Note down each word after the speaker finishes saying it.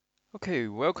Okay,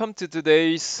 welcome to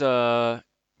today's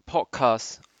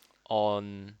podcast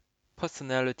on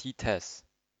personality tests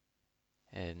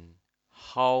and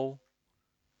how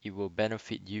it will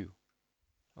benefit you.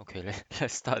 Okay,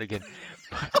 let's start again.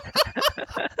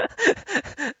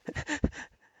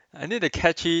 I need a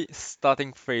catchy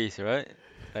starting phrase, right?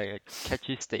 Like a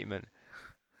catchy statement.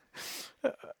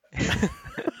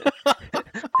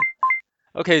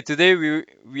 Okay, today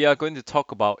we are going to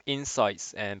talk about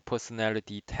insights and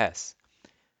personality tests.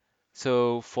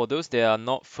 So, for those that are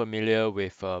not familiar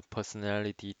with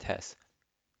personality tests,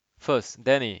 first,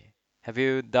 Danny, have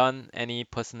you done any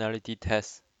personality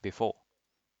tests before?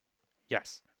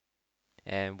 Yes.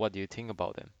 And what do you think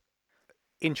about them?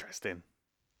 Interesting.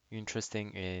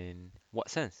 Interesting in what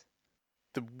sense?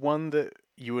 The one that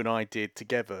you and I did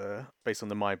together based on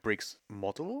the Myers-Briggs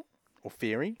model or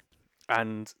theory,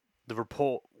 and the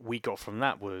report we got from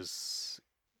that was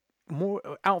more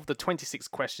out of the 26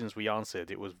 questions we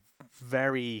answered, it was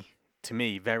very, to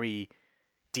me, very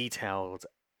detailed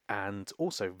and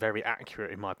also very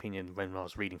accurate, in my opinion, when I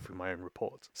was reading through my own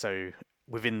report. So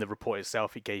within the report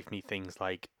itself, it gave me things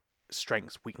like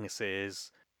strengths,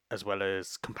 weaknesses, as well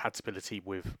as compatibility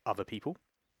with other people.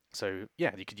 So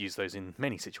yeah, you could use those in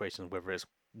many situations, whether it's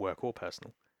work or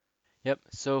personal. Yep,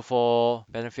 so for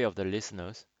benefit of the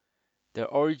listeners, the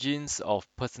origins of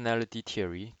personality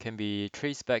theory can be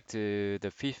traced back to the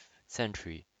 5th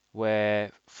century,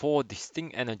 where four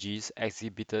distinct energies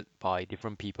exhibited by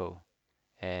different people.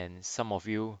 And some of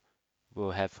you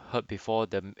will have heard before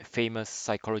the famous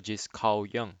psychologist Carl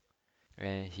Jung,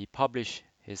 and he published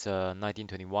his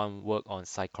 1921 work on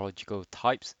psychological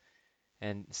types,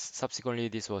 and subsequently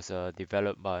this was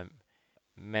developed by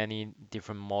many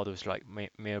different models like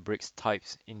Myers-Briggs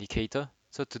types indicator.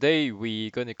 So today we're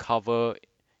going to cover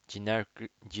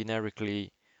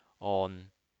generically on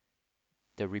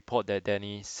the report that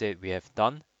Danny said we have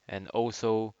done, and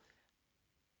also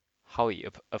how it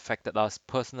affected us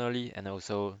personally and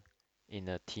also in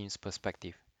a team's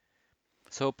perspective.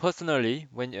 So personally,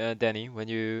 when Danny, when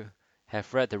you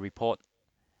have read the report,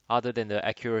 other than the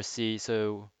accuracy,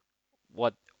 so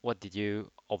what what did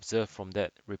you observe from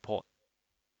that report?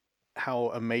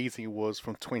 How amazing it was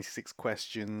from 26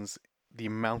 questions, the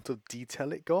amount of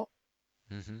detail it got.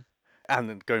 Mm-hmm. And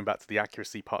then going back to the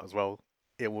accuracy part as well,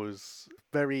 it was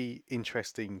very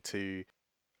interesting to.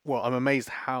 Well, I'm amazed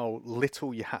how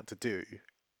little you had to do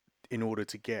in order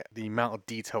to get the amount of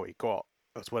detail it got,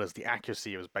 as well as the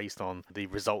accuracy it was based on the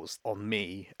results on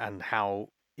me and how.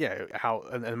 Yeah, how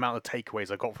and the amount of takeaways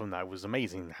I got from that was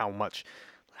amazing. How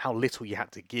little you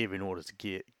had to give in order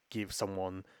to give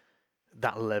someone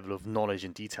that level of knowledge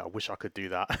and detail. I wish I could do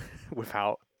that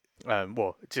without,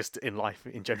 well, just in life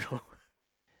in general.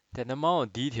 That amount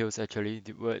of details actually,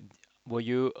 were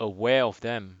you aware of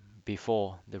them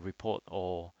before the report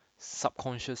or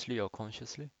subconsciously or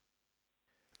consciously?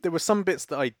 There were some bits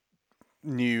that I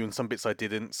knew and some bits I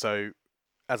didn't. So,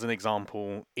 as an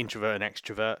example, introvert and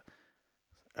extrovert,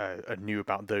 I knew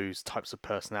about those types of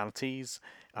personalities,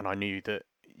 and I knew that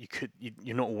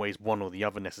you're not always one or the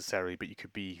other necessarily, but you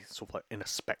could be sort of like in a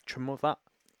spectrum of that.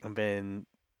 And then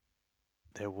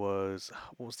there was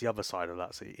what was the other side of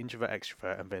that? So introvert,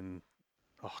 extrovert, and then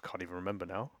oh, I can't even remember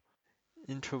now.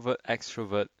 Introvert,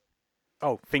 extrovert,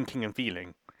 Oh, thinking and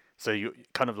feeling. So you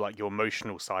kind of like your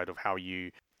emotional side of how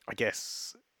you, I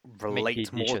guess, make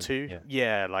relate more decision. to. Yeah.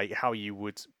 Yeah, like how you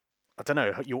would. I don't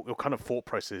know your kind of thought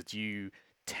process. Do you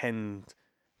tend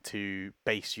to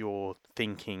base your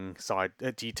thinking side?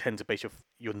 Do you tend to base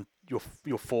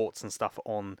your thoughts and stuff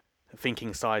on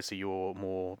thinking side? So you're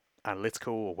more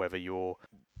analytical, or whether you're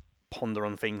ponder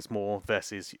on things more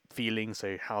versus feeling.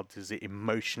 So how does it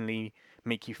emotionally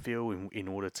make you feel in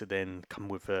order to then come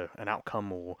with an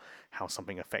outcome or how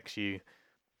something affects you?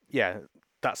 Yeah,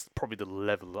 that's probably the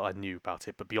level that I knew about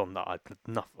it. But beyond that, I've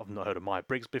not heard of Myers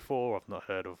Briggs before. I've not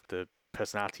heard of the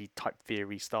personality type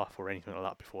theory stuff or anything like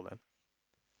that before then.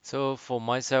 So for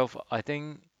myself, I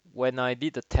think when I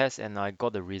did the test and I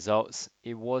got the results,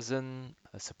 it wasn't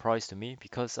a surprise to me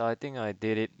because I think I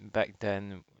did it back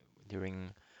then during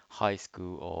high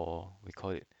school or we call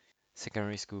it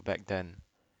secondary school back then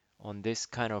on this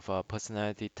kind of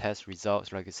personality test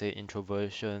results, like I say,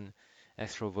 introversion,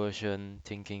 extroversion,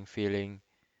 thinking, feeling,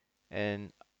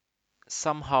 and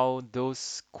somehow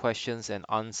those questions and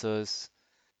answers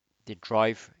they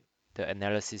drive the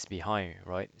analysis behind,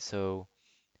 right? So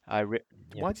yeah,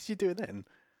 Why did you do it then?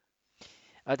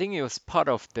 I think it was part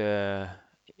of the,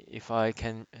 if I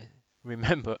can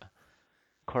remember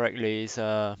correctly, it's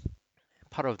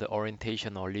part of the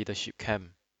orientation or leadership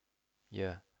camp.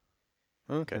 Yeah,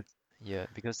 Okay. Yeah,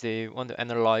 because they want to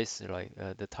analyze like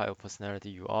the type of personality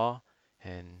you are,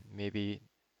 and maybe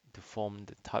to form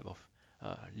the type of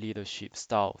leadership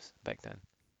styles back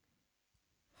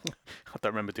I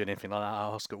don't remember doing anything like that at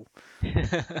our school.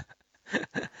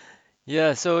 then.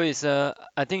 Yeah, so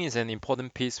I think it's an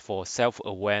important piece for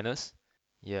self-awareness.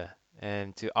 Yeah,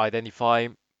 and to identify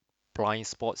blind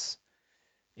spots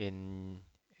in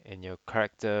in your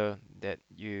character that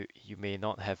you may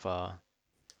not have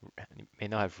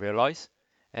realized.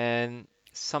 And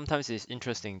sometimes it's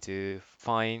interesting to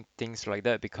find things like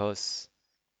that because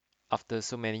after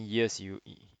so many years you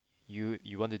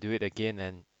want to do it again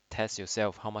and test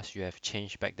yourself how much you have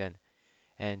changed back then.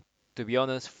 And to be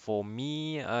honest, for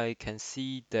me, I can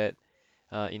see that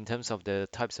in terms of the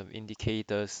types of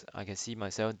indicators, I can see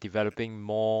myself developing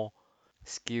more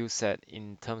skill set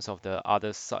in terms of the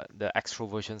other side, the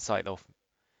extroversion side of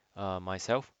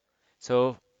myself.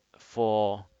 So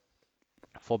for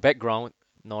background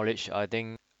knowledge, I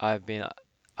think I've been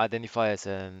identified as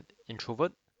an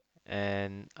introvert,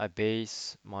 and I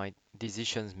base my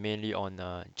decisions mainly on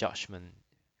judgment,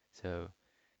 so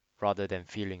rather than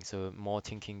feeling, so more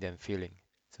thinking than feeling.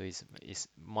 So it's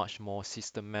much more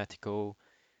systematical,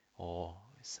 or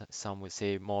some would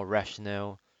say more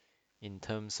rational in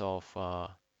terms of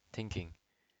thinking.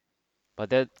 But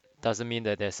that doesn't mean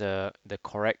that there's the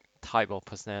correct type of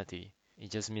personality. It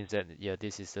just means that yeah,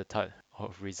 this is the type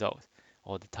of result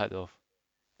or the type of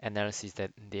analysis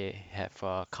that they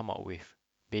have come up with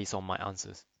based on my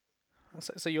answers.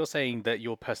 So you're saying that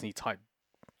your personality type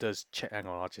does change? Hang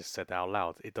on, I just said that out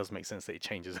loud. It does make sense that it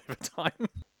changes over time.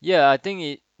 Yeah, I think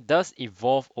it does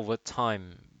evolve over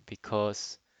time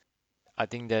because I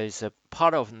think there is a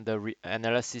part of the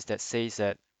analysis that says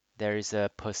that there is a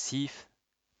perceived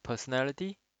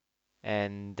personality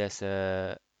and there's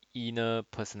a inner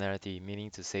personality,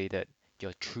 meaning to say that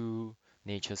your true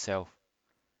nature self.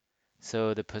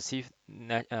 So the perceived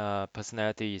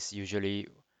personality is usually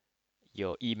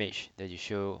your image that you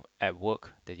show at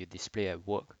work, that you display at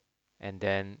work. And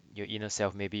then your inner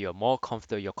self, maybe you're more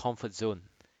comfortable, your comfort zone,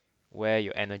 where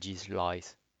your energies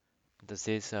lies. Does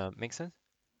this make sense?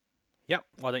 Yep.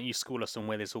 Why don't you school us on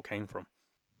where this all came from?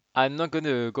 I'm not going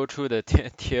to go through the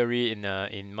theory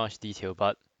in much detail,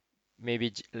 but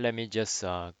maybe let me just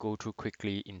go through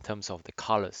quickly in terms of the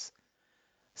colors.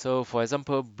 So, for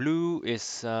example, blue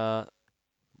is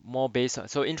more based on,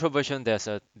 so introversion there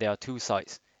are two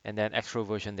sides, and then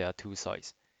extroversion there are two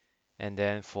sides, and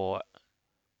then for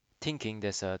thinking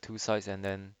there's two sides, and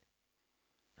then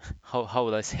how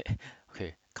would I say?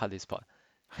 Okay, cut this part.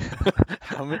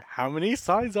 How many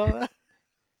sides are there?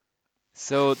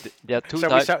 So there are two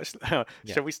Shall we types. shall,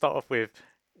 Yeah. shall we start off with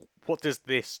what does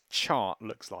this chart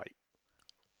looks like?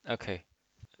 Okay.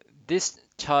 This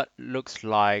chart looks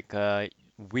like a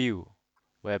wheel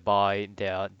whereby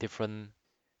there are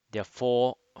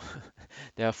four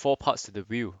there are four parts to the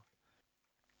wheel.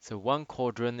 So one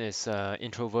quadrant is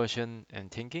introversion and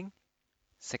thinking,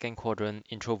 second quadrant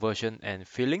introversion and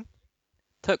feeling,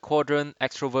 third quadrant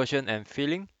extroversion and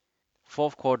feeling,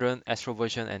 fourth quadrant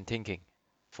extroversion and thinking.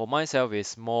 For myself,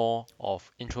 it's more of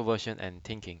introversion and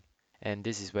thinking, and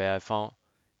this is where I found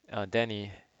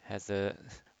Danny has the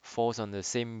falls on the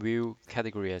same wheel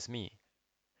category as me.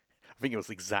 I think it was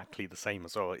exactly the same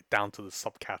as well, like, down to the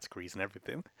subcategories and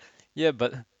everything. Yeah,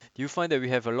 but do you find that we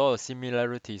have a lot of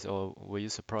similarities, or were you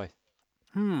surprised?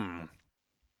 Hmm.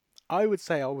 I would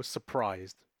say I was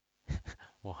surprised.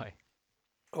 Why?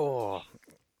 Oh,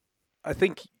 I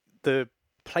think the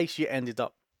place you ended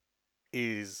up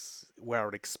is where I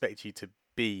would expect you to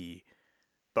be,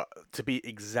 but to be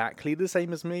exactly the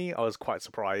same as me, I was quite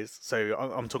surprised. So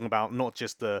I'm talking about not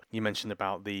just the you mentioned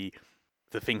about the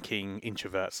thinking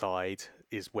introvert side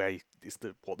is where is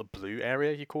the what the blue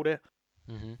area you called it,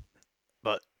 Mm-hmm.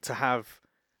 but to have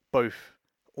both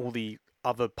all the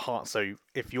other parts. So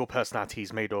if your personality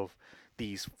is made of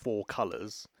these four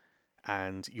colors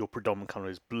and your predominant color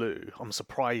is blue, I'm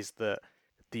surprised that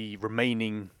the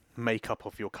remaining makeup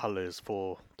of your colors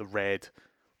for the red,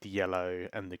 the yellow,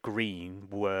 and the green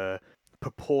were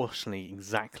proportionally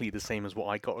exactly the same as what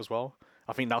I got as well.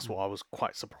 I think that's what I was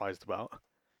quite surprised about.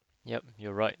 Yep,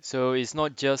 you're right. So it's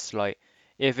not just like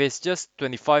if it's just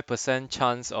 25%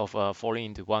 chance of falling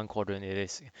into one quadrant, it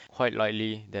is quite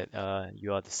likely that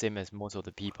you are the same as most of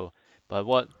the people. But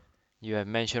what you have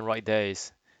mentioned right there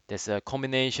is there's a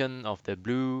combination of the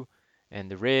blue and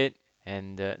the red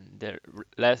and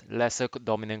lesser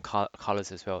dominant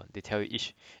colors as well. They tell you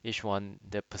each one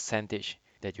the percentage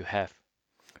that you have.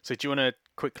 So do you want to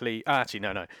quickly? Actually,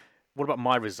 no, no. What about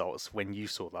my results when you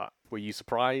saw that? Were you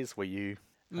surprised? Were you?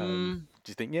 Mm, Do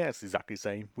you think yeah, it's exactly the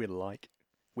same? We're alike.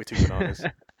 We're two bananas.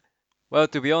 Well,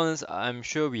 to be honest, I'm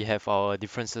sure we have our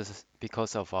differences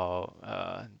because of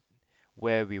our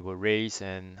where we were raised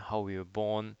and how we were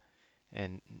born,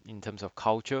 and in terms of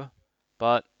culture.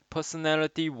 But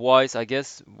personality wise, I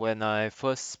guess when I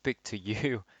first speak to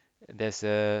you, there's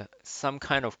some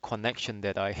kind of connection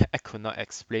that I could not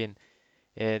explain.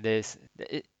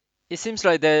 It seems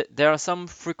like there are some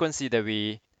frequency that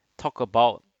we talk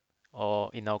about or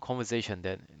in our conversation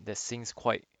that sings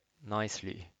quite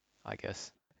nicely, I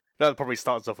guess. That probably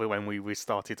starts off with when we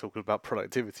started talking about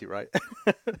productivity, right?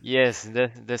 Yes,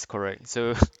 that's correct.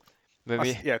 So when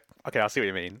we Yeah, okay, I see what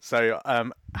you mean. So,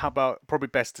 how about probably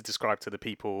best to describe to the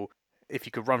people if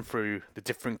you could run through the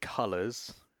different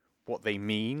colors, what they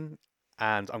mean,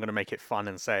 and I'm going to make it fun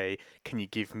and say, can you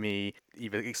give me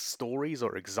either stories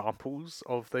or examples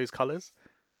of those colors?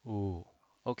 Ooh,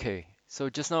 okay.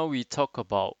 So just now we talk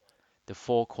about the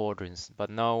four quadrants, but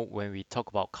now when we talk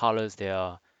about colors, there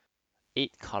are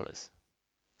eight colors.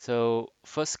 So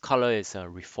first color is a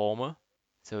reformer.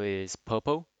 So it's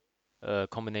purple, a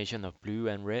combination of blue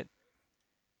and red.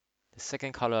 The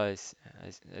second color is,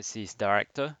 I see, is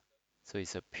director. So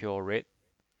it's a pure red.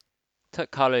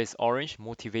 Third color is orange,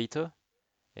 motivator.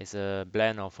 It's a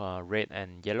blend of red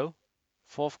and yellow.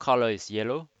 Fourth color is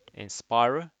yellow,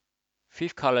 inspirer.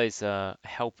 Fifth color is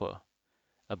helper,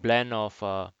 a blend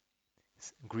of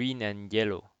green and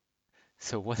yellow.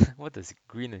 So what does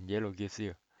green and yellow gives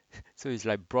you? So it's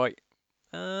like bright.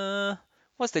 Uh,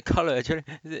 what's the color actually?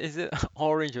 Is it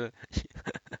orange or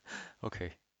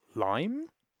okay? Lime?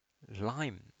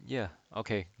 Lime. Yeah.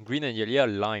 Okay. Green and yellow. Yeah,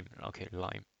 lime. Okay,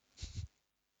 lime.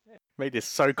 Made this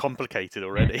so complicated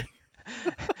already.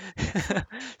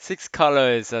 Sixth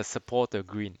color is supporter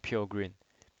green, pure green.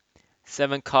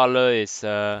 Seventh color is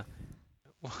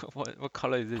what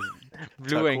color is this?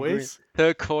 Blue and green. Turquoise?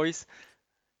 Turquoise.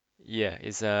 Yeah,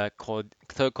 it's a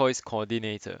turquoise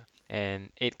coordinator. And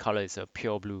eighth color is a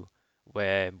pure blue,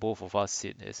 where both of us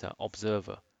sit as an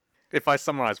observer. If I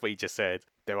summarize what you just said,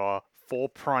 there are four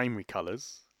primary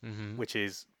colors, Mm-hmm. which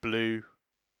is blue,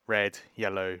 red,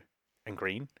 yellow, and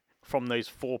green. From those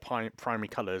four primary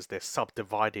colors, they're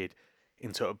subdivided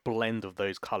into a blend of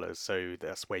those colors. So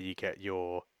that's where you get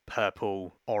your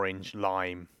purple, orange,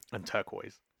 lime, and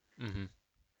turquoise. Mm-hmm.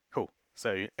 Cool.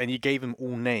 So, and you gave them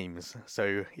all names.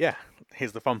 So, yeah,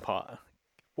 here's the fun part.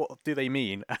 What do they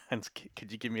mean? And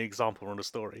could you give me an example on a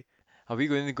story? Are we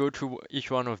going to go through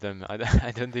each one of them?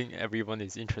 I don't think everyone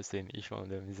is interested in each one of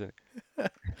them, is it?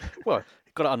 Well,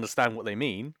 you've got to understand what they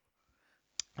mean.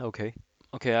 Okay.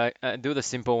 Okay, I do the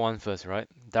simple one first, right?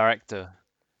 Director,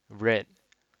 red.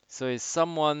 So it's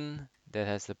someone that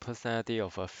has the personality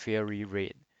of a fiery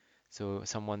red. So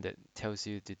someone that tells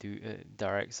you to do,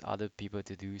 directs other people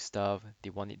to do stuff. They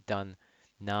want it done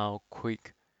now,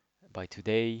 quick, by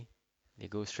today. They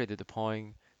go straight to the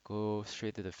point, go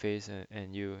straight to the face,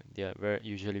 and they are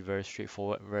usually very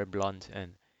straightforward, very blunt,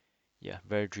 and yeah,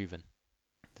 very driven.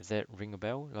 Does that ring a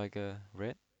bell, like a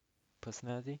red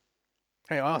personality?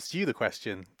 Hey, I asked you the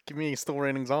question. Give me a story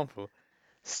and example.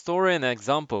 Story and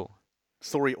example.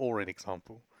 Story or an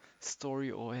example.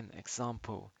 Story or an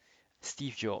example.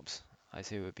 Steve Jobs, I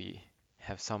say would be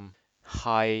have some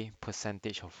high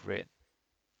percentage of red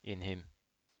in him.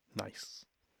 Nice.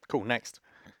 Cool. Next.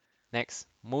 Next,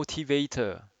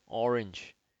 motivator,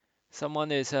 orange.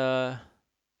 Someone is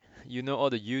you know all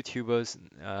the YouTubers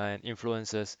and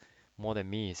influencers more than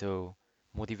me, so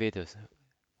motivators.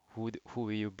 Who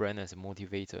will you brand as a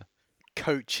motivator?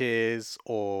 Coaches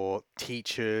or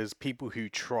teachers, people who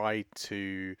try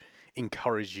to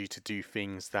encourage you to do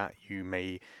things that you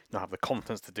may not have the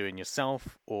confidence to do in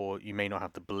yourself, or you may not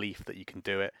have the belief that you can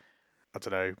do it. I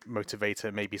don't know,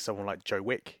 motivator, maybe someone like Joe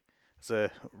Wick is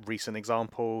a recent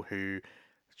example who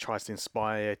tries to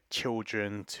inspire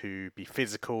children to be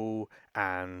physical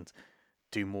and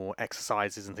do more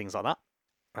exercises and things like that.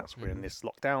 That's we're in Hmm. this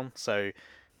lockdown, so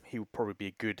he would probably be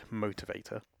a good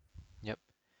motivator. Yep.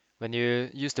 When you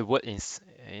use the word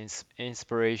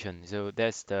inspiration, so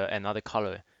that's the another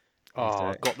color. It's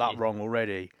Oh, got that wrong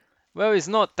already. well, it's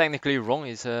not technically wrong.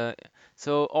 It's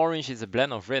so orange is a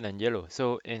blend of red and yellow.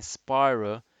 So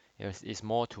inspirer is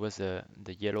more towards the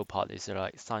yellow part. It's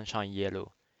like sunshine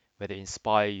yellow, where they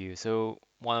inspire you. So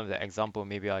one of the example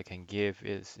maybe I can give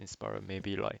is inspirer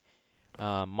maybe like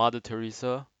Mother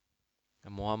Teresa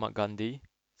and Muhammad Gandhi.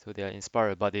 So they are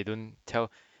inspired, but they don't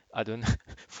tell. I don't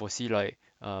foresee like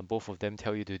both of them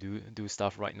tell you to do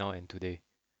stuff right now and today.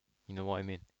 You know what I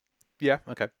mean? Yeah,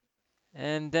 okay.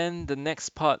 And then the next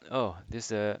part, oh, this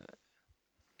the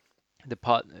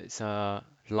part is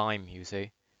lime, you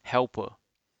say. Helper.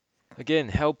 Again,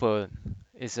 helper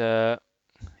is a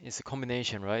is a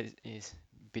combination, right? Is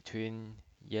between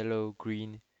yellow,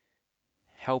 green,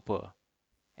 helper,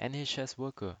 NHS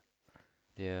worker.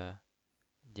 They're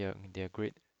they're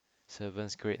great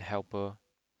servants, great helper.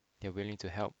 They're willing to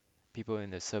help. People in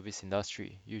the service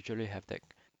industry usually have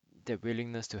that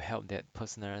willingness to help, that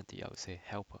personality, I would say,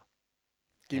 helper.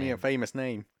 Give me a And famous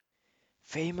name.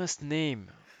 famous name.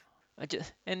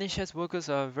 NHS workers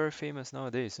are very famous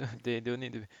nowadays. They don't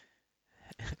need to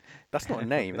That's not a have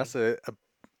a name. very. That's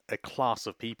a class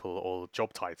of people or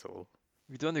job title.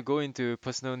 We don't want to go into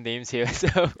personal names here,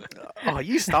 so Oh,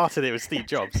 you started it with Steve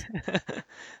Jobs.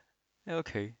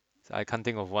 okay. So I can't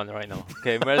think of one right now.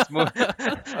 Okay, let's move.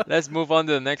 Let's move on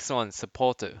to the next one.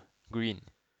 Supporter, green.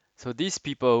 So these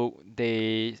people,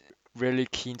 they really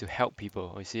keen to help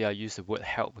people. You see, I use the word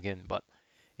help again, but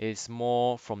it's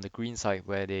more from the green side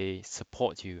where they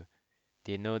support you.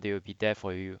 They know they will be there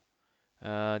for you.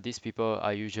 These people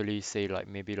I usually say like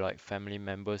maybe like family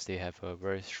members. They have a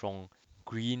very strong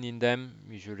green in them.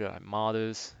 Usually like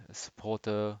mothers, a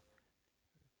supporter.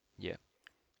 Yeah,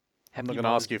 I'm not happy going to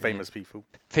mothers. ask you Yeah, famous people.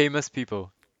 famous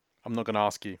people. I'm not going to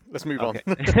ask you. Let's move on.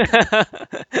 Okay.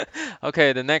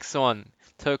 Okay, the next one,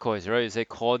 turquoise, right? You say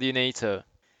coordinator.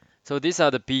 So these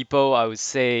are the people I would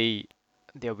say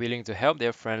they're willing to help,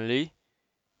 they're friendly,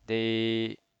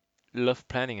 they love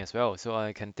planning as well. So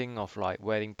I can think of like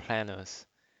wedding planners,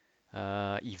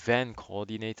 event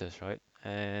coordinators, right?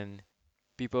 And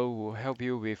people who help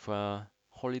you with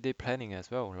holiday planning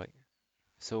as well. Like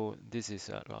so, this is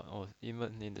or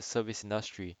even in the service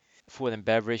industry, food and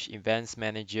beverage events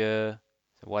manager.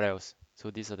 So what else? So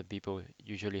these are the people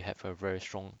usually have a very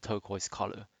strong turquoise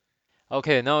color.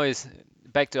 Okay, now it's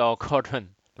back to our quadrant.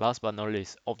 Last but not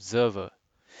least, observer.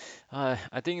 I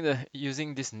think that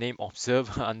using this name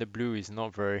observer under blue is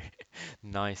not very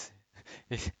nice.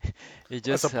 It, it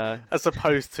as, just op- as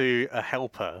opposed to a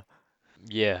helper.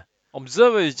 yeah.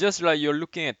 Observer is just like you're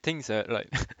looking at things that like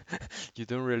you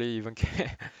don't really even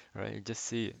care, right? You just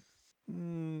see it.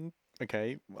 Mm,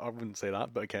 okay, I wouldn't say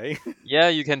that, but okay. Yeah,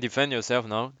 you can defend yourself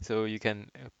now, so you can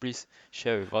please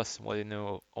share with us what you know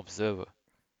of observer.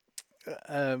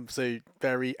 So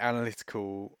very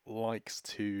analytical, likes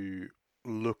to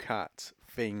look at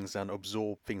things and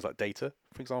absorb things like data,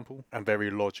 for example, and very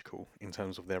logical in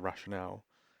terms of their rationale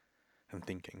and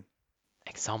thinking.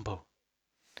 Example.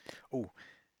 Oh,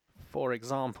 for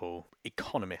example,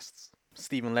 economists.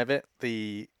 Stephen Levitt,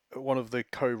 the one of the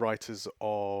co-writers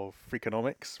of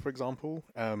Freakonomics, for example,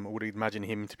 I would imagine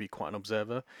him to be quite an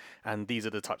observer. And these are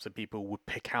the types of people who would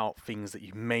pick out things that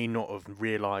you may not have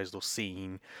realized or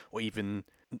seen or even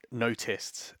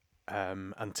noticed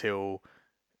until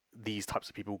these types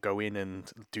of people go in and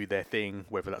do their thing,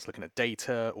 whether that's looking at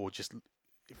data or just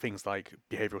things like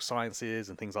behavioral sciences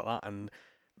and things like that, and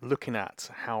looking at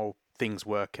how things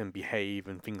work and behave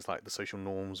and things like the social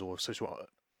norms or social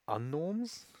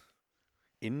unnorms,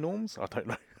 in norms. I don't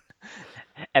know.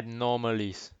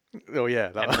 Abnormalities. Oh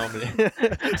yeah, Abnormally.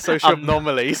 that social Um,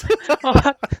 anomalies.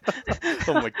 what?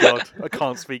 Oh my god, I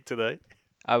can't speak today.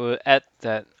 I will add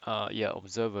that yeah,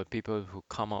 observer people who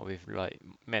come up with like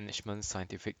management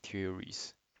scientific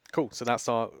theories. Cool. So that's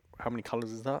our. How many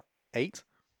colors is that? 8.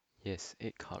 Yes,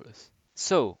 8 colors.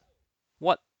 So,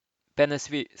 what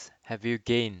benefits have you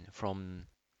gained from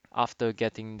after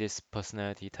getting this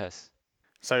personality test?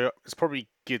 So it's probably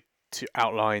good to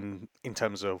outline in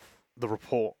terms of the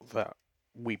report that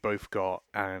we both got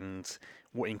and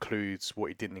what includes,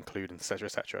 what it didn't include, and etc.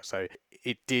 etc. So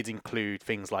it did include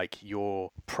things like your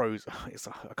pros.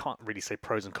 I can't really say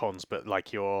pros and cons, but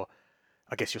like your,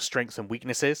 I guess your strengths and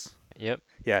weaknesses. Yep.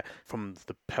 Yeah, from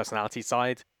the personality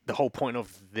side. The whole point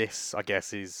of this, I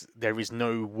guess, is there is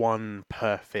no one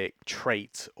perfect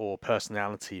trait or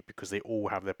personality because they all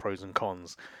have their pros and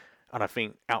cons. And I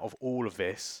think out of all of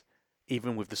this,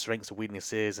 even with the strengths and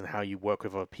weaknesses and how you work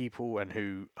with other people and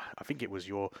who I think it was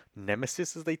your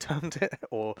nemesis as they termed it,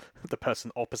 or the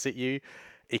person opposite you,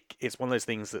 it's one of those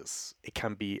things it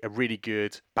can be a really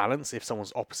good balance if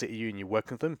someone's opposite you and you work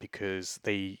with them because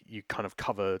you kind of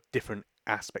cover different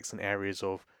aspects and areas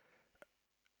of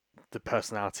the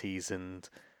personalities and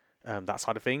that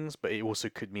side of things, but it also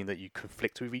could mean that you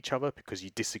conflict with each other because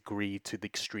you disagree to the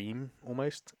extreme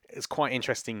almost. It's quite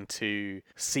interesting to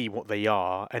see what they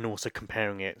are and also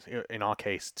comparing it, in our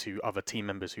case, to other team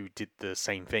members who did the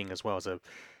same thing as well as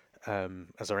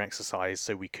our exercise,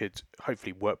 so we could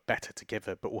hopefully work better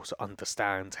together, but also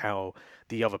understand how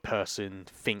the other person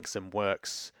thinks and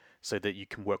works so that you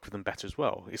can work with them better as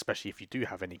well, especially if you do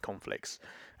have any conflicts.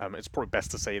 It's probably best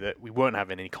to say that we weren't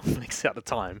having any conflicts at the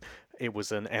time. It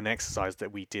was an exercise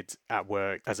that we did at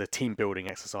work as a team building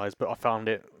exercise, but I found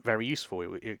it very useful.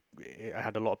 It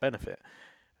had a lot of benefit.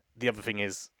 The other thing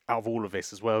is, out of all of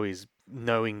this as well, is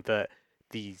knowing that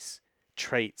these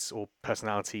traits or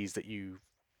personalities that you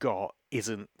got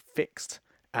isn't fixed,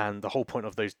 and the whole point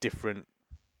of those different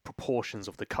proportions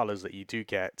of the colors that you do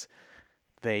get,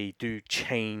 they do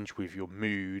change with your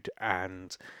mood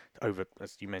and over,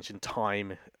 as you mentioned,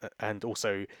 time, and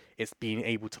also it's being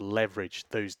able to leverage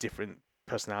those different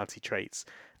personality traits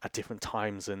at different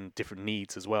times and different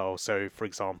needs as well. So, for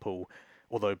example,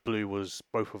 although blue was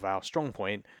both of our strong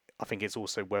point, I think it's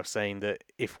also worth saying that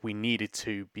if we needed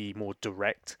to be more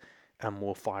direct and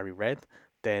more fiery red,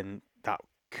 then that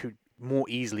could more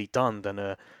easily done than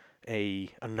a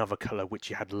another color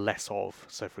which you had less of.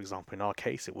 So, for example, in our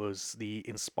case, it was the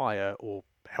inspire or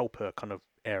helper kind of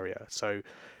area. So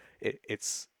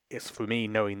it's for me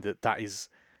knowing that that is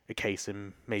a case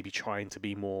and maybe trying to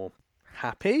be more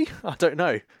happy. I don't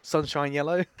know, sunshine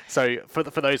yellow. So for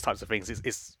those types of things,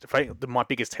 it's I think my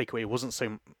biggest takeaway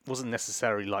wasn't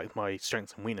necessarily like my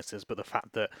strengths and weaknesses, but the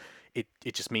fact that it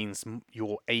just means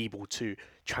you're able to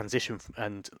transition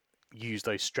and use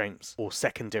those strengths or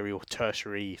secondary or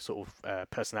tertiary sort of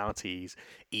personalities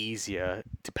easier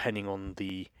depending on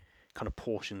the kind of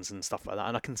portions and stuff like that.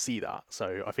 And I can see that.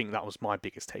 So I think that was my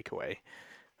biggest takeaway.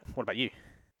 What about you?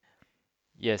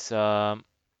 Yes,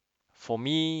 for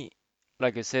me,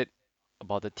 like I said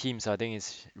about the teams, I think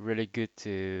it's really good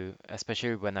to,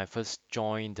 especially when I first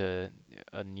joined a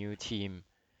new team,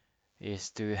 is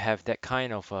to have that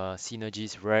kind of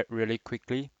synergies really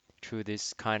quickly through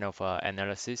this kind of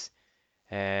analysis.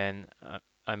 And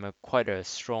I'm a quite a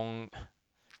strong,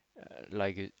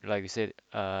 like you said,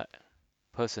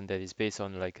 person that is based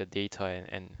on like a data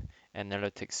and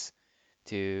analytics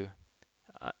to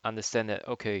understand that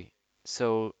okay,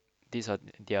 so these are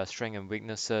their strengths and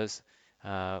weaknesses.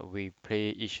 We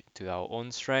play each to our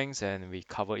own strengths and we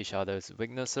cover each other's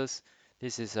weaknesses.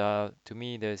 This is to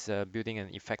me, there's building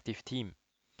an effective team.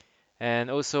 And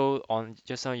also on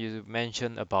just now you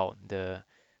mentioned about the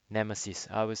nemesis.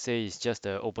 I would say it's just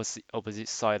the opposite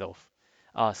side of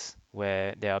us,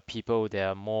 where there are people that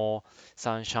are more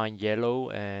sunshine yellow,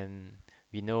 and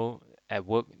we know at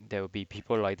work there will be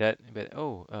people like that. But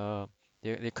oh,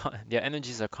 their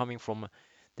energies are coming from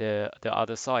the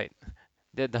other side.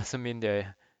 That doesn't mean they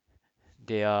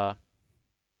are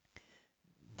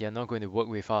they are not going to work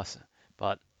with us.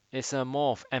 But it's a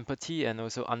more of empathy and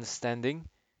also understanding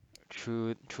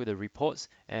through the reports,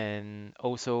 and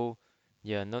also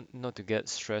yeah, not to get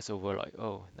stressed over like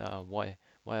oh why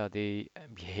are they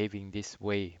behaving this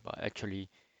way, but actually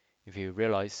if you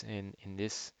realize in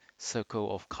this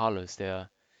circle of colors there,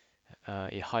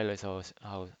 it highlights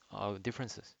our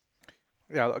differences.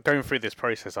 Yeah, going through this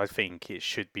process, I think it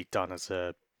should be done as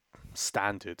a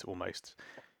standard almost.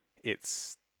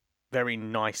 It's very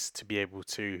nice to be able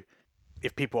to,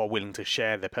 if people are willing to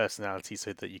share their personality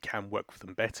so that you can work with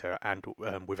them better and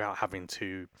without having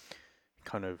to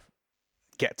kind of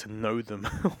get to know them.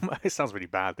 It sounds really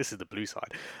bad. This is the blue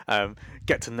side.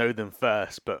 Get to know them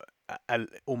first, but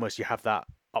almost you have that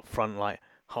upfront, like,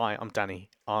 "Hi, I'm Danny.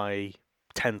 I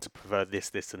tend to prefer this,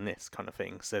 this, and this kind of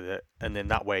thing." So that, and then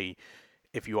that way,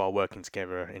 if you are working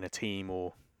together in a team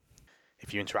or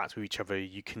if you interact with each other,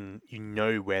 you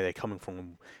know where they're coming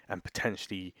from and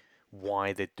potentially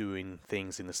why they're doing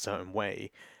things in a certain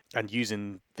way. And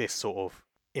using this sort of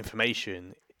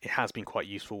information, it has been quite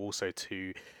useful also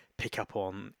to pick up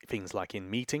on things like in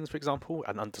meetings, for example,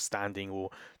 and understanding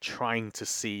or trying to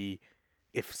see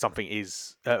if something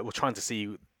is, or trying to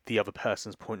see the other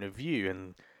person's point of view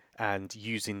and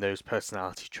using those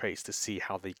personality traits to see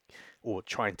how they, or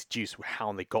trying to deduce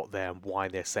how they got there and why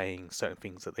they're saying certain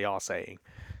things that they are saying.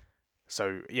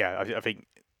 So yeah, I think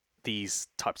these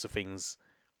types of things,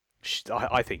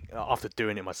 I think after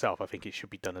doing it myself, I think it should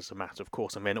be done as a matter of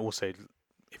course. And then also,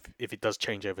 if it does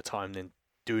change over time, then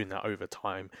doing that over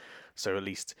time. So at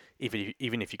least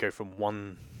even if you go from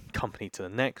one company to the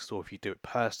next, or if you do it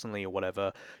personally or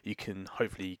whatever, you can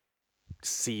hopefully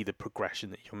see the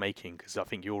progression that you're making. Because I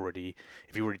think if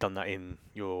you've already done that in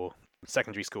your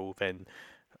secondary school, then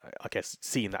I guess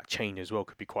seeing that change as well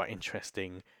could be quite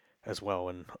interesting as well.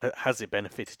 And has it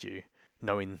benefited you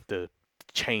knowing the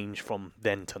change from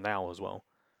then to now as well?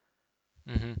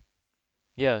 Hmm.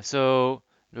 Yeah, so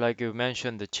like you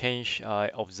mentioned, the change I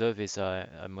observe is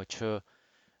a mature,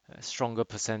 stronger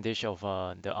percentage of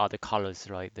the other colors,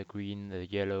 like the green, the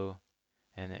yellow,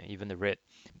 and even the red.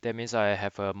 That means I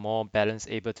have a more balance,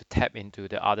 able to tap into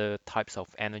the other types of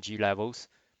energy levels,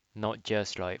 not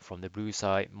just like from the blue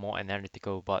side, more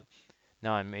analytical, but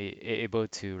now I'm able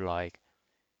to like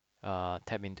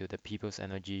tap into the people's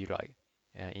energy, like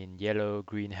in yellow,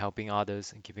 green, helping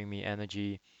others, and giving me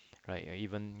energy, like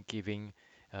even giving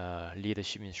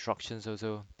leadership instructions,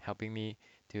 also helping me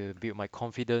to build my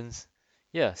confidence.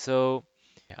 Yeah, so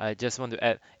I just want to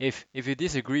add, if you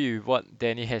disagree with what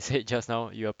Danny has said just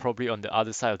now, you are probably on the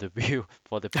other side of the wheel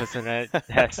for the personality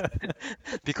test,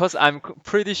 because I'm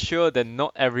pretty sure that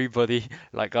not everybody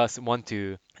like us want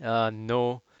to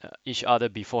know each other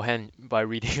beforehand by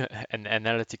reading an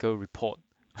analytical report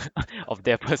of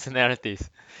their personalities.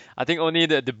 I think only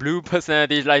the blue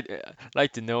personalities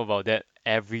like to know about that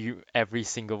every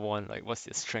single one, like what's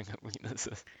their strength and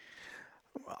weaknesses.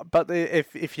 But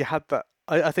if you had that,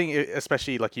 I think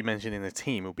especially like you mentioned in a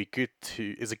team, it would be good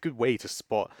to is a good way to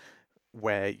spot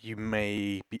where you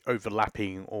may be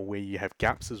overlapping or where you have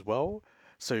gaps as well.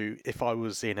 So if I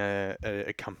was in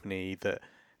a company that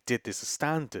did this as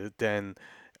standard, then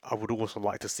I would also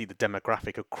like to see the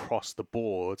demographic across the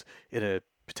board in a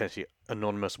potentially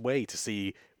anonymous way to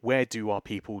see where do our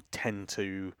people tend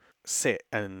to sit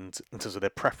and in terms of their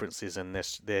preferences and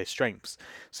their strengths,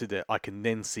 so that I can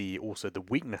then see also the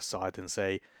weakness side and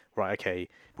say, right, okay,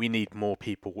 we need more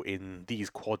people in these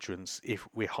quadrants. If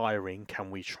we're hiring, can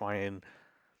we try and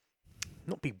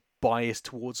not be biased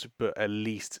towards it, but at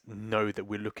least know that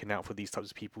we're looking out for these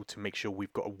types of people to make sure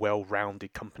we've got a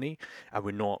well-rounded company and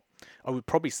we're not. I would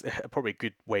probably probably a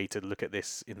good way to look at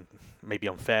this, in maybe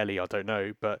unfairly, I don't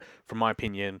know, but from my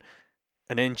opinion,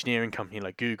 an engineering company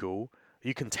like Google,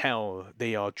 you can tell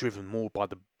they are driven more by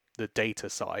the data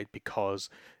side because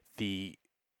the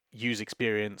user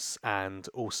experience and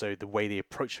also the way they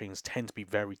approach things tend to be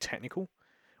very technical.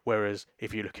 Whereas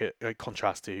if you look at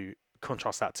contrast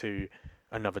that to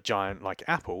another giant like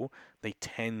Apple, they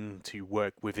tend to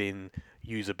work within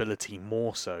usability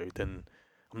more so than,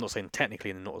 I'm not saying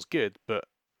technically they're not as good, but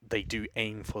they do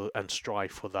aim for and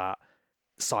strive for that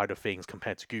side of things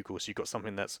compared to Google. So you've got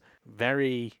something that's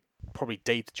very probably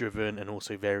data driven and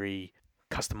also very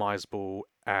customizable,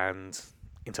 and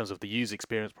in terms of the user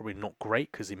experience probably not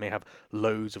great because it may have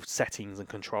loads of settings and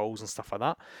controls and stuff like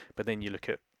that. But then you look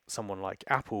at someone like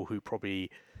Apple who probably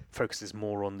focuses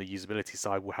more on the usability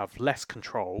side, will have less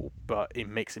control, but it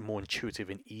makes it more intuitive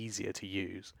and easier to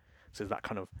use. So that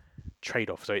kind of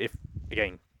trade-off. So if,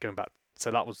 again, going back,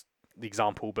 so that was the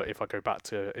example, but if I go back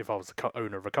to if I was the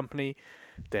owner of a company,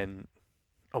 then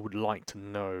I would like to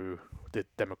know the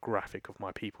demographic of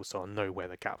my people so I know where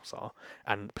the gaps are,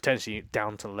 and potentially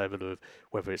down to the level of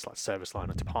whether it's like service line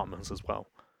or departments as well.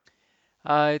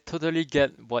 I totally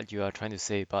get what you are trying to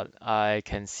say, but I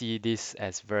can see this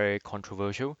as very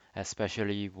controversial,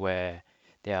 especially where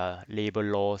there are labor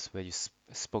laws where you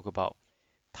spoke about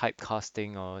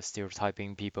typecasting or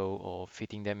stereotyping people or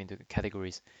fitting them into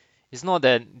categories. It's not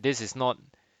that this is not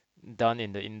done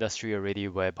in the industry already,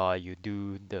 whereby you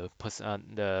do the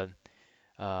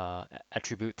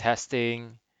attribute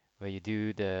testing, where you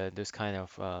do the those kind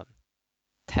of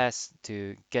tests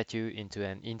to get you into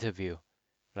an interview,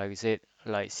 like you said,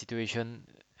 like situation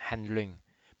handling.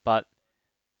 But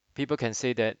people can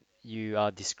say that you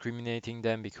are discriminating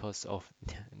them because of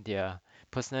their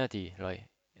personality, like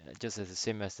just as the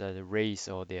same as the race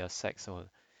or their sex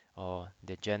or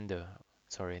their gender,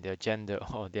 sorry, their gender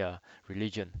or their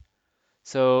religion.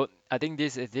 So I think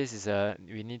this is a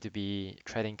we need to be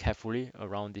treading carefully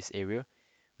around this area.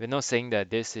 We're not saying that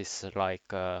this is like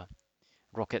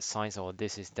rocket science or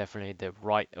this is definitely the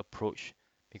right approach,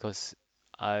 because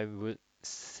I would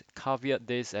caveat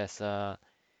this as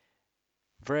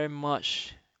very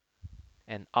much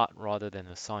an art rather than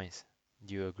a science.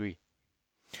 Do you agree?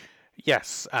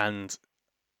 Yes, and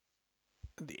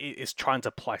it's trying to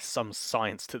apply some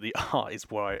science to the art is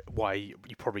why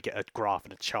you probably get a graph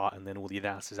and a chart and then all the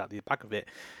analysis at the back of it.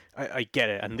 I get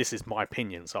it, and this is my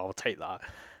opinion, so I'll take that.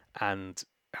 And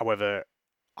however,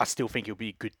 I still think it'll be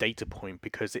a good data point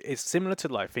because it's similar to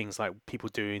like things like people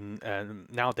doing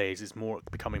nowadays. Is more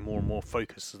becoming more and more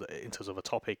focused in terms of a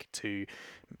topic to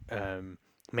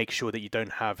make sure that you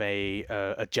don't have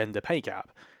a gender pay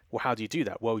gap. Well, how do you do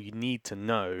that? Well, you need to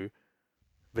know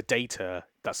the data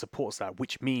that supports that,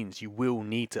 which means you will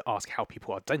need to ask how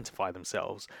people identify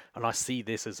themselves. And I see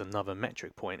this as another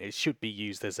metric point. It should be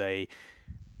used as a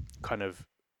kind of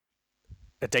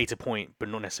a data point, but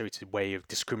not necessarily a way of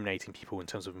discriminating people in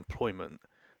terms of employment.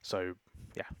 So,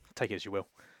 yeah, take it as you will.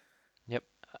 Yep.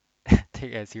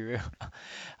 Take as you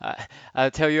will.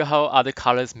 I'll tell you how other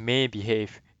colors may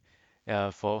behave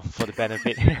for the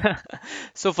benefit.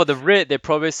 So for the red, they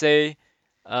probably say,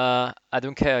 I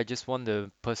don't care, I just want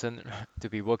the person to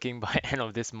be working by end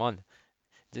of this month.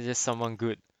 Just someone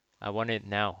good. I want it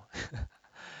now.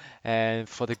 And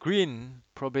for the green,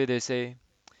 probably they say,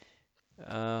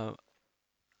 uh,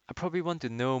 I probably want to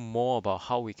know more about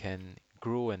how we can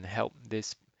grow and help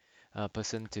this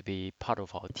person to be part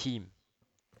of our team.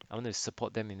 I want to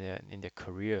support them in their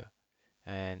career.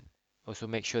 and also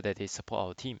make sure that they support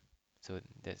our team. So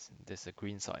that's the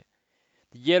green side.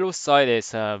 The yellow side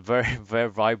is very very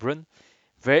vibrant,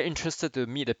 very interested to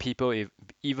meet the people if,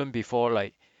 even before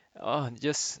like oh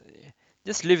just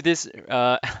leave this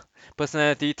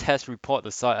personality test report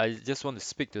aside. I just want to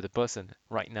speak to the person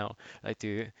right now, like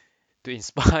to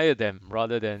inspire them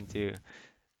rather than to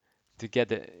get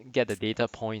the data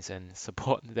points and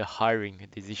support the hiring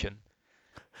decision.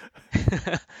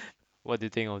 What do you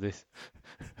think of this?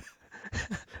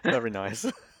 Very nice.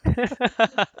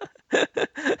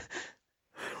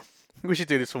 We should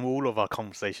do this from all of our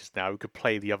conversations now. We could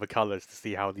play the other colours to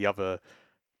see how the other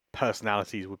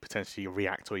personalities would potentially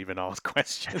react or even ask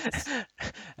questions.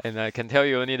 And I can tell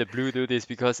you only the blue do this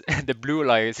because the blue,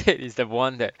 like I said, is the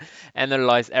one that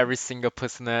analyze every single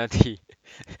personality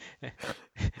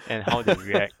and how they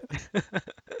react.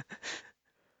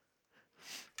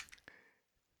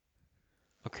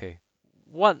 Okay.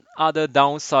 What other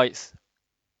downsides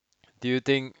do you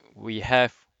think we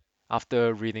have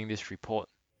after reading this report?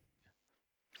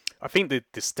 I think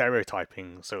the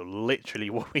stereotyping, so literally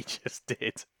what we just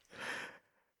did,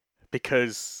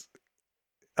 because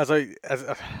as I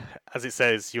as it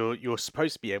says, you're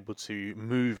supposed to be able to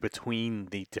move between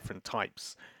the different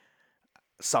types,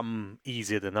 some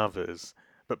easier than others,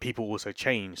 but people also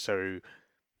change. So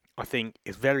I think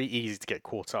it's very easy to get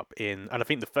caught up in, and I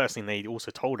think the first thing they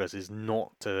also told us is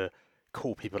not to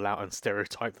call people out and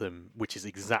stereotype them, which is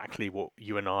exactly what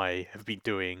you and I have been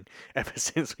doing ever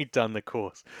since we've done the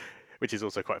course, which is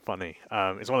also quite funny.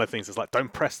 It's one of the things that's like,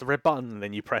 don't press the red button, and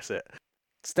then you press it.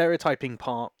 Stereotyping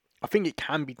part, I think it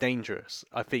can be dangerous.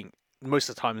 I think most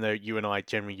of the time, though, you and I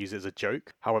generally use it as a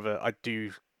joke. However, I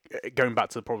do, going back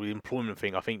to the probably employment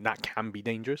thing, I think that can be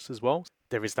dangerous as well.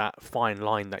 There is that fine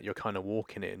line that you're kind of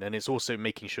walking in, and it's also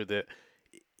making sure that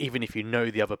even if you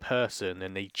know the other person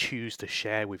and they choose to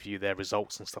share with you their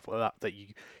results and stuff like that, that you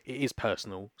it is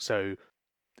personal. So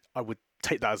I would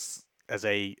take that as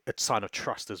a sign of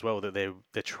trust as well, that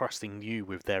they're trusting you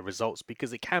with their results,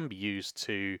 because it can be used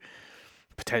to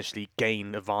potentially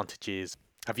gain advantages.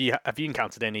 Have you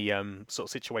encountered any sort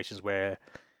of situations where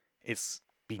it's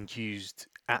been used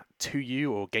at to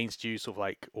you or against you, sort of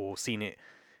like, or seen it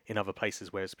in other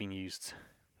places where it's been used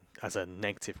as a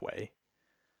negative way?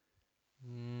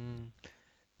 Mm,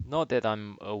 not that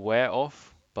I'm aware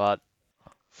of, but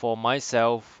for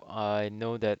myself, I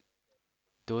know that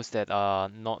those that are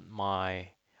not my,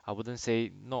 I wouldn't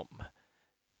say not,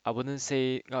 I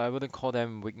wouldn't call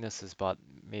them weaknesses, but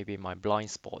maybe my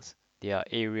blind spots. There are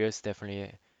areas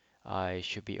definitely I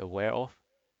should be aware of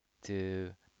to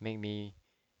make me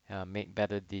make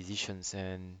better decisions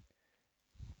and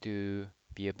to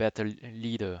be a better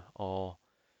leader or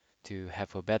to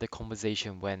have a better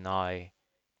conversation when I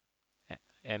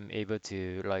am able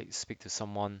to like speak to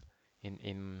someone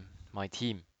in my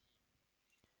team.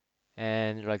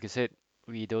 And like I said,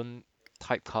 we don't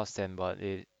typecast them, but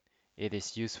it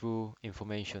is useful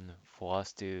information for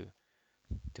us to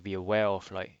be aware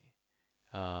of, like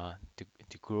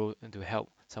to grow and to help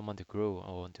someone to grow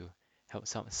or to help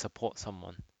some support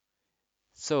someone.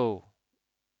 So,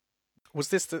 Was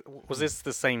hmm, this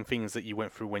the same things that you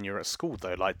went through when you were at school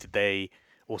though? Like, did they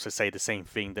also say the same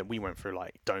thing that we went through?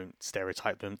 Like, don't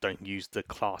stereotype them, don't use the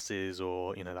classes,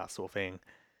 or that sort of thing.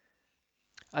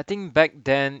 I think back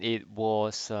then it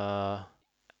was not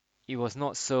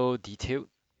so detailed.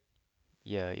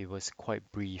 Yeah, it was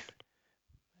quite brief,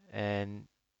 and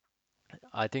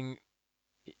I think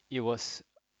it was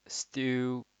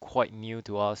still quite new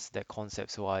to us, that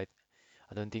concept. So I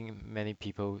don't think many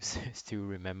people still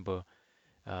remember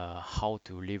how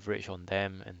to leverage on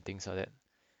them and things like that.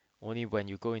 Only when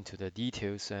you go into the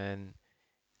details, and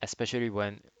especially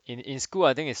when in school,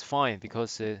 I think it's fine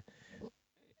because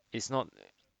it's not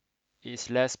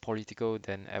it's less political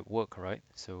than at work, right?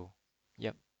 So,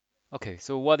 yep. Okay,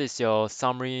 so what is your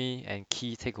summary and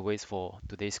key takeaways for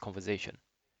today's conversation?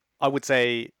 I would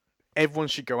say everyone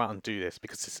should go out and do this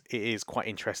because it is quite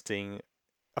interesting.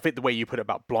 I think the way you put it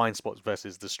about blind spots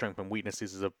versus the strength and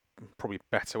weaknesses is a probably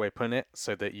better way of putting it,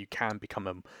 so that you can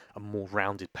become a more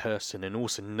rounded person and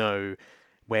also know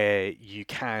where you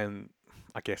can,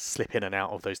 I guess, slip in and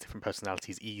out of those different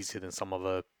personalities easier than some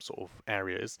other sort of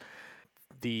areas.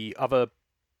 The other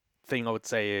thing I would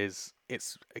say is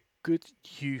it's a good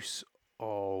use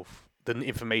of the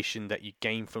information that you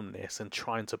gain from this and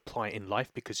trying to apply it in life,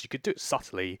 because you could do it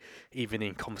subtly, even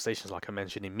in conversations like I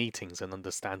mentioned, in meetings, and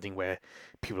understanding where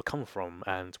people come from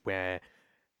and where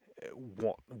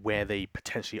they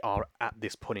potentially are at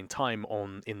this point in time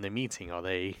on in the meeting. Are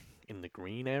they in the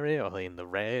green area? Are they in the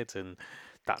red? And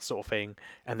that sort of thing.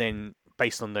 And then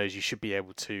based on those, you should be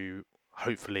able to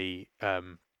hopefully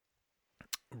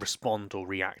respond or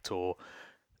react or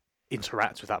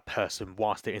interact with that person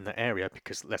whilst they're in the area.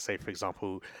 Because let's say, for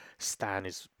example, Stan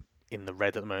is in the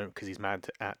red at the moment because he's mad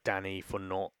at Danny for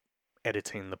not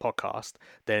editing the podcast,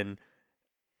 then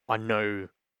I know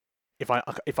if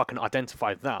I can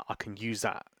identify that, I can use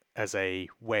that as a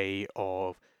way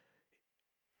of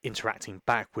interacting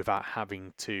back without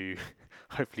having to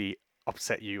hopefully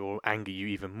upset you or anger you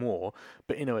even more,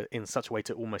 but in such a way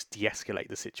to almost de-escalate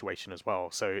the situation as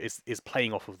well. So it's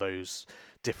playing off of those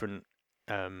different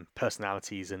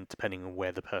personalities and depending on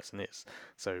where the person is.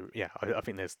 So yeah, I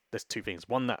think there's two things.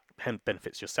 One that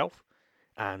benefits yourself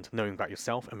and knowing about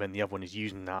yourself, and then the other one is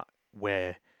using that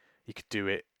where you could do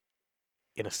it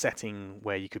in a setting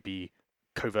where you could be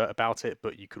covert about it,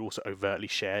 but you could also overtly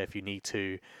share if you need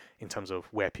to, in terms of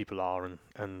where people are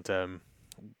and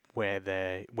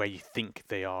where you think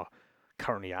they are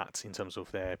currently at in terms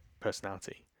of their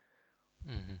personality.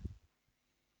 Hmm.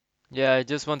 Yeah, I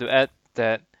just want to add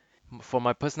that for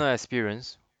my personal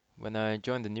experience, when I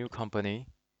joined the new company,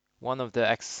 one of the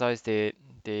exercise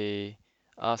they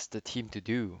asked the team to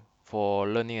do for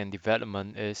learning and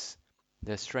development is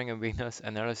the strength and weakness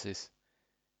analysis,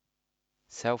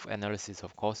 self-analysis,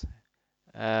 of course.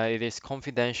 It is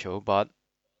confidential, but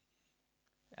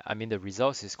I mean the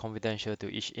results is confidential to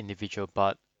each individual,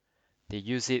 but they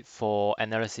use it for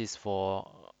analysis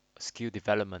for skill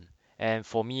development. And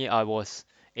for me, I was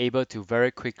able to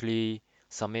very quickly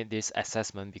submit this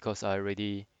assessment because I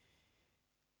already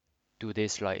do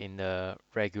this like in the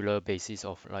regular basis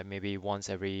of like maybe once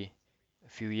every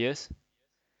few years.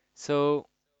 So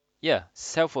yeah,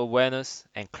 self-awareness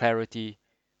and clarity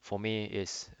for me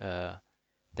is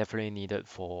definitely needed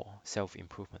for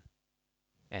self-improvement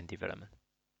and development.